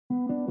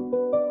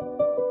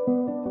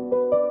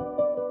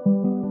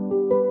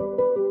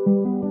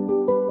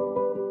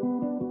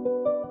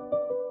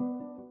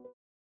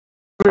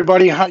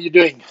everybody, how you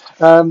doing?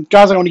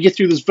 Guys, I want to get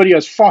through this video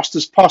as fast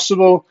as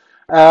possible.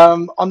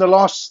 On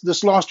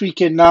this last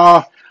weekend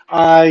now,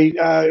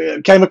 I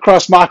came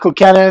across Michael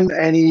Cannon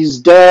and his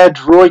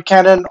dad, Roy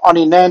Cannon, on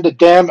Inanda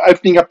Dam,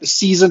 opening up the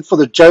season for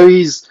the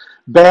Joey's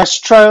Bass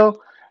Trail.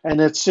 And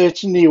it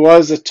certainly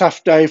was a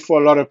tough day for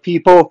a lot of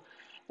people.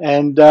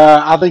 And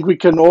I think we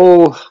can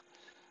all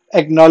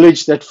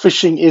acknowledge that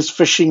fishing is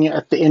fishing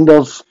at the end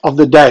of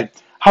the day.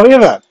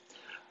 However,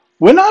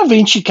 when I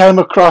eventually came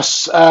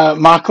across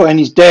Michael and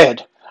his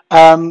dad,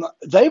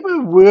 they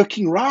were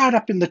working right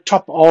up in the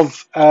top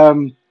of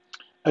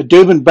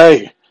Durban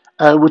Bay,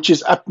 which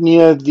is up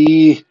near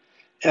the,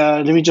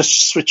 let me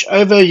just switch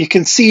over. You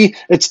can see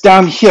it's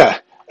down here.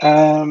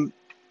 They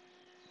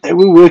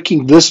were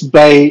working this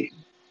bay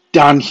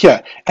down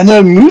here, and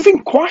they were moving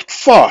quite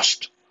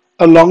fast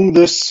along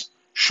this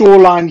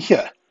shoreline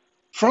here.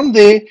 From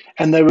there,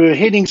 and they were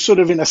heading sort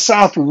of in a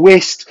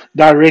southwest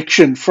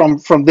direction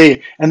from there,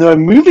 and they were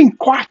moving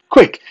quite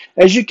quick.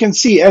 As you can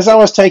see, as I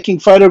was taking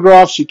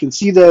photographs, you can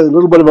see the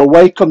little bit of a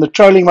wake on the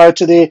trolling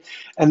motor there,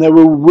 and they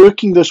were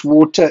working this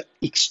water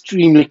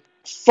extremely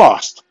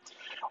fast.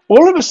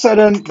 All of a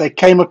sudden, they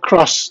came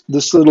across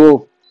this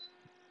little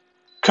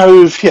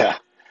cove here,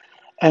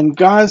 and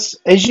guys,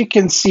 as you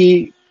can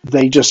see,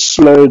 they just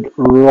slowed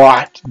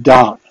right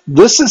down.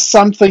 This is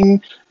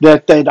something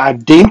that they'd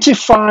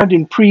identified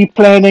in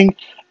pre-planning,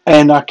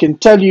 and I can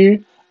tell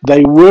you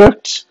they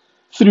worked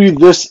through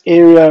this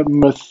area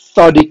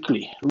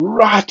methodically,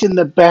 right in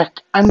the back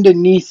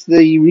underneath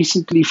the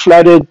recently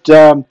flooded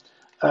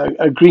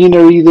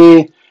greenery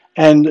there.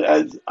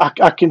 And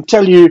I can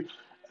tell you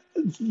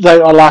they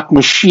are like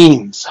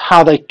machines,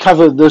 how they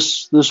cover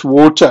this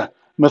water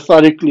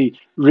methodically,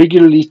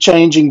 regularly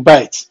changing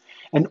baits.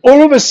 And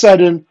all of a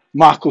sudden,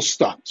 Michael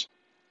stopped.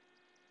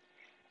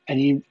 And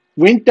he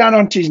went down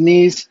onto his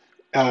knees,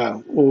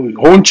 or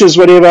haunches,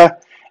 whatever,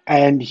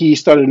 and he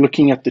started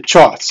looking at the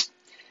charts.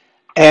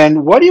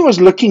 And what he was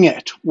looking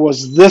at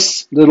was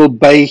this little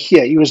bay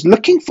here. He was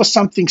looking for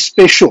something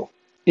special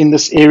in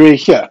this area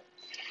here.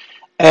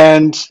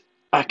 And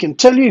I can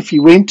tell you, if he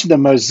went to the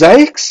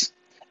mosaics,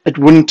 it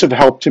wouldn't have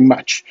helped him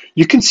much.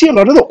 You can see a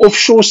lot of the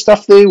offshore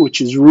stuff there, which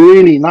is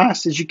really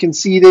nice. As you can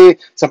see there,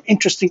 some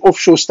interesting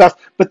offshore stuff,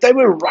 but they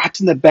were right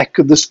in the back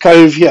of this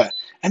cove here.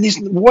 And there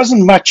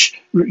wasn't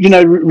much,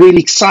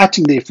 really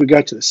exciting there. If we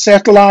go to the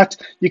satellite,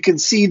 you can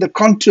see the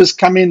contours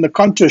come in. The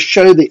contours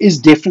show there is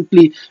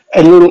definitely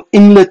a little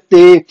inlet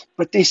there,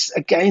 but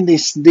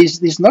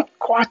there's not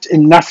quite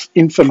enough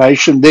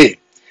information there.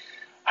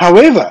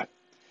 However,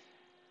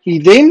 he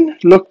then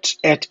looked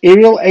at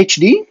Aerial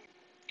HD.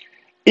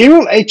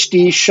 Aerial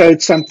HD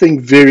showed something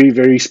very,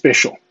 very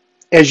special,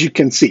 as you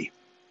can see.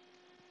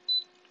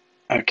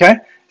 Okay,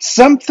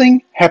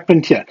 something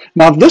happened here.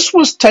 Now, this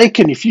was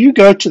taken, if you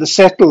go to the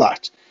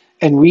satellite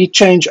and we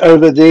change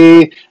over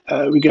there,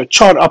 we go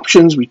chart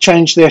options, we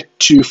change that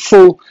to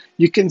full,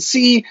 you can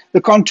see the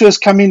contours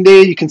come in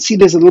there. You can see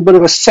there's a little bit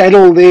of a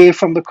saddle there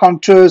from the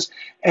contours,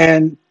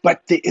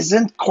 but there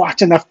isn't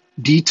quite enough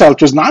detail.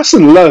 It was nice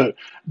and low,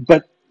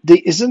 but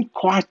there isn't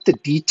quite the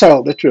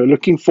detail that we're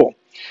looking for.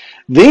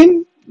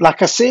 Then,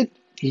 like I said,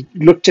 he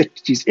looked at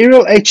his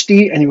Aerial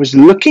HD and he was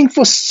looking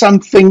for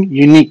something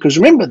unique. Because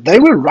remember, they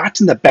were right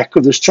in the back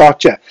of this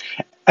chart here,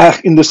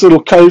 in this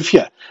little cove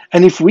here.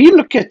 And if we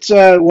look at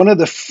one of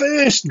the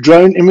first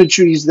drone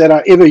imageries that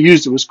I ever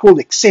used, it was called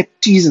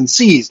Accept T's and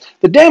C's.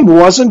 The dam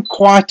wasn't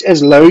quite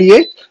as low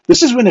yet.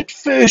 This is when it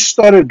first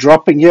started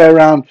dropping here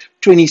around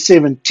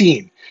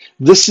 2017.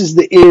 This is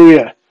the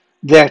area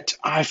that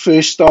I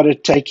first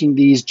started taking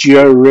these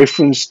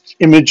geo-referenced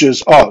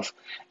images of.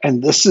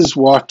 And this is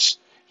what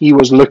he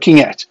was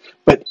looking at.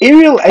 But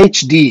Aerial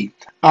HD,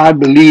 I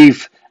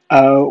believe,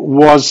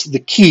 was the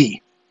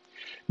key.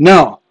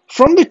 Now,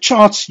 from the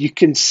charts, you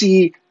can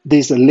see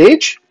there's a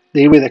ledge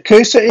there where the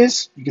cursor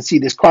is. You can see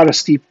there's quite a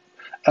steep,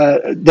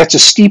 that's a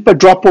steeper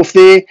drop off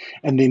there.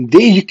 And then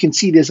there you can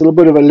see there's a little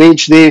bit of a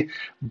ledge there.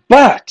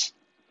 But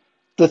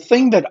the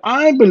thing that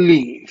I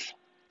believe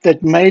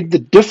that made the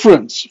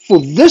difference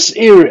for this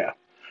area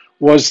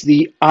was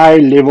the eye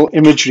level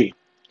imagery.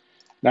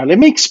 Now, let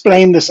me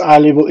explain this eye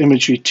level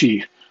imagery to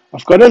you.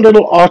 I've got a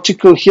little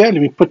article here.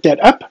 Let me put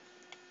that up.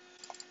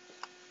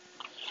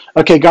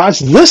 Okay, guys,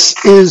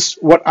 this is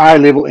what eye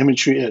level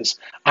imagery is.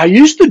 I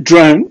used the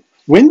drone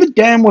when the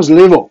dam was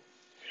level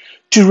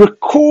to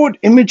record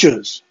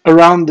images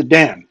around the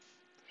dam.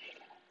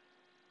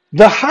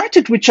 The height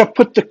at which I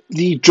put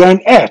the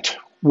drone at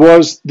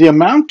was the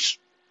amount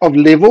of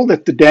level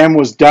that the dam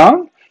was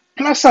down,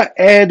 plus I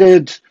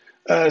added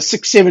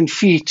 6-7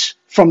 feet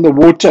from the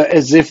water,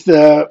 as if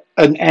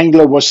an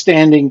angler was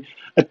standing,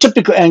 a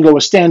typical angler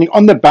was standing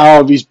on the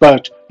bow of his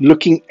boat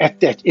looking at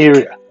that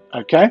area,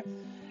 okay?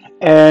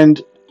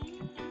 And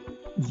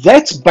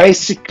that's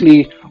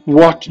basically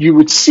what you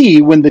would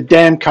see when the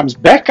dam comes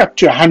back up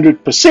to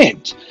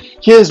 100%.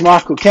 Here's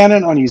Michael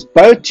Cannon on his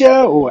boat here,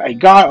 or a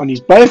guy on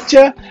his boat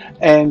here,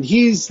 and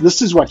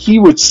this is what he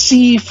would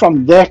see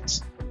from that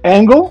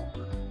angle,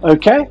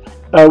 okay?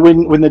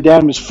 When the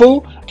dam is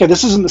full. Okay,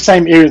 this isn't the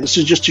same area. This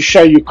is just to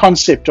show you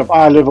concept of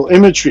eye level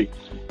imagery.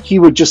 He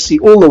would just see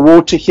all the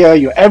water here.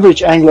 Your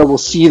average angler will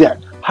see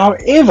that.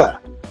 However,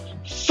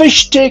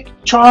 FishTec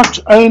chart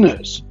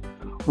owners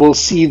will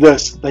see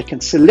this. They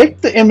can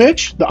select the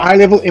image, the eye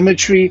level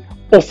imagery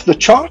off the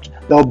chart.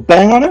 They'll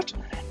bang on it,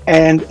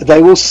 and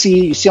they will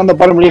see, you see on the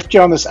bottom left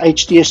here on this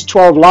HDS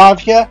 12 live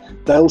here,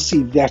 they'll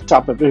see that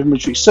type of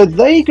imagery. So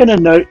they're going to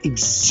know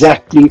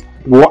exactly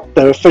what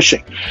they're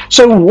fishing.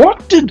 So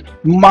what did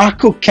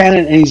Michael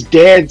Cannon and his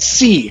dad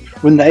see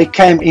when they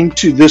came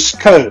into this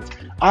cove?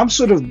 I've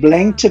sort of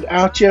blanked it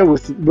out here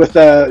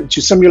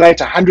to simulate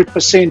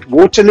 100%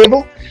 water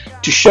level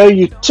to show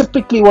you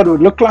typically what it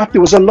would look like. There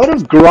was a lot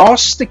of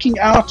grass sticking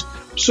out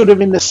sort of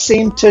in the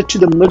center to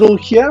the middle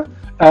here,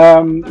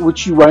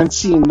 which you won't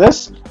see in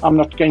this. I'm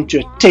not going to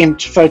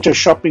attempt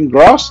photoshopping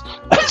grass.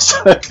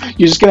 So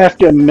you're just going to have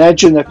to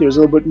imagine that there's a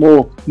little bit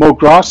more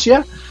grass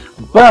here.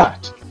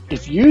 But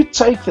if you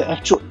take the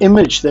actual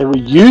image they were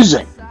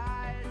using,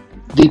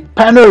 the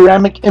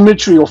panoramic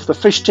imagery off the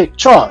FishTec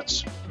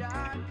charts,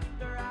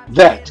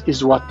 that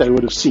is what they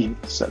would have seen.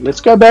 So let's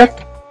go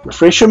back,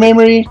 refresh your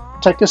memory,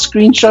 take a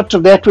screenshot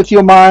of that with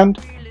your mind,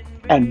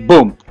 and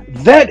boom.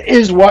 That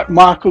is what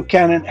Michael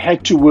Cannon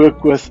had to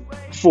work with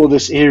for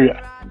this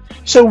area.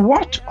 So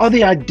what are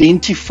the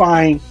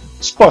identifying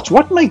spots?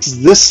 What makes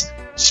this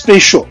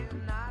special?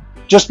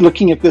 Just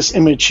looking at this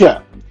image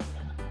here,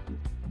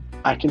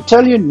 I can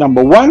tell you,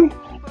 number one,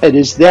 it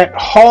is that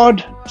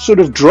hard sort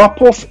of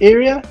drop-off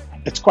area.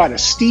 It's quite a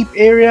steep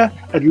area.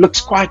 It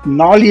looks quite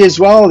gnarly as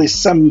well. There's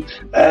some,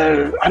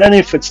 I don't know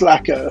if it's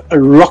like a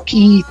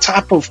rocky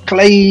type of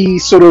clay,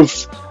 sort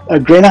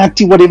of granite,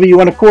 whatever you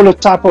want to call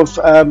it, type of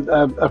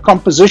a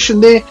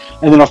composition there.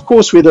 And then, of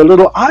course, where the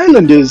little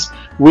island is,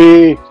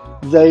 where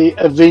they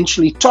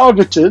eventually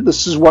targeted,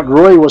 this is what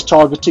Roy was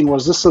targeting,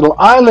 was this little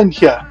island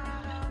here.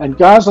 And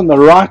guys, on the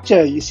right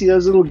here, you see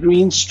those little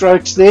green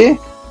strokes there?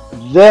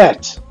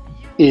 That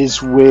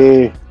is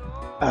where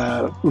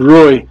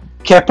Roy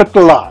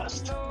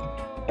capitalized,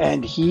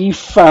 and he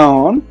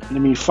found,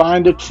 let me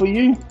find it for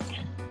you,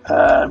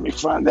 let me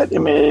find that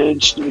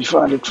image, let me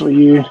find it for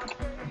you.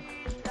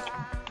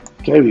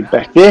 Okay, we're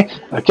back there.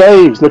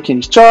 Okay, he was looking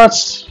at his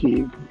charts,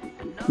 he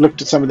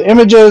looked at some of the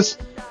images,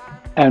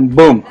 and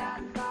boom,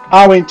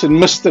 I went and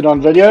missed it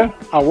on video.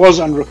 I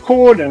was on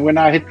record, and when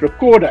I hit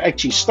record, I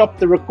actually stopped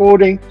the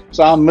recording,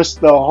 so I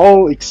missed the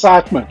whole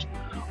excitement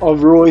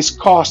of Roy's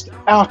cast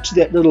out to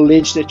that little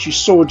ledge that you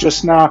saw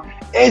just now.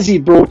 As he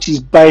brought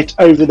his bait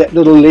over that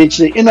little ledge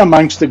there in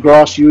amongst the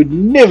grass, you would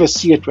never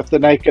see it with the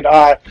naked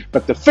eye,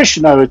 but the fish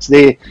know it's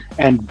there,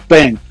 and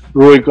bang,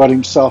 Roy got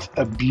himself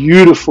a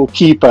beautiful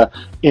keeper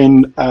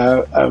in,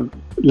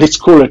 let's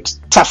call it,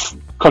 tough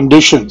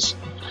conditions.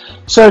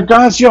 So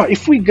guys, yeah,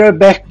 if we go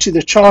back to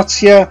the charts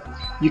here,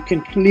 you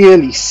can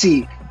clearly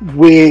see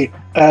where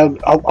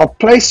I'll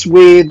place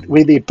where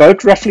their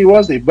boat roughly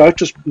was. Their boat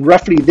was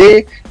roughly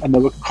there, and they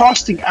were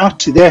casting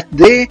out to that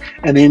there,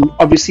 and then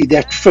obviously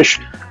that fish,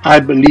 I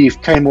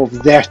believe, came off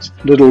that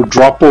little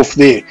drop off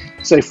there.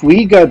 So if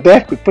we go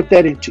back, we put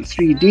that into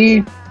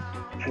 3D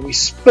and we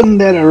spin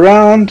that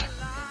around,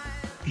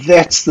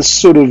 that's the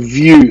sort of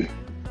view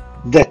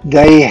that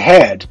they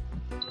had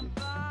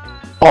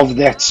of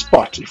that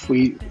spot. If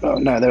we, oh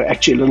no, they're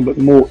actually a little bit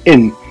more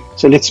in,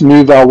 so let's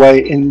move our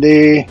way in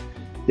there.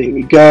 There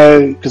we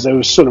go, because they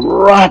were sort of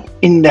right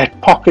in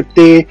that pocket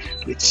there.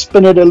 Let's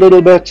spin it a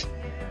little bit.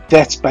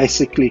 That's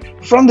basically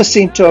from the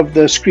center of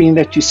the screen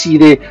that you see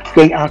there,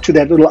 going out to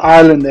that little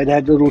island that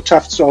had little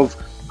tufts of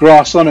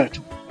grass on it.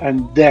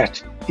 And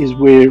that is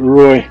where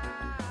Roy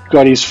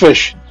got his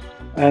fish.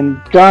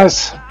 And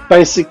guys,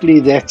 basically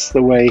that's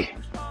the way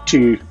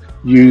to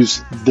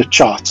use the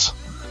charts.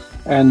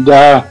 And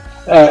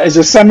as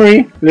a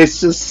summary, let's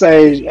just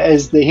say,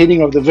 as the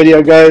heading of the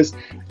video goes,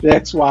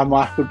 that's why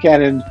Michael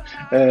Cannon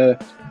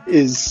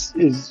is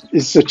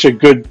such a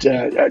good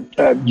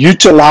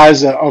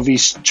utilizer of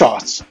his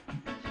charts.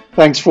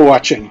 Thanks for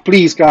watching.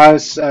 Please,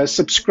 guys,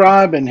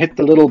 subscribe and hit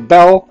the little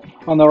bell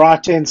on the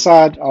right hand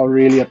side. I'll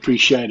really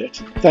appreciate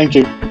it. Thank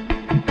you.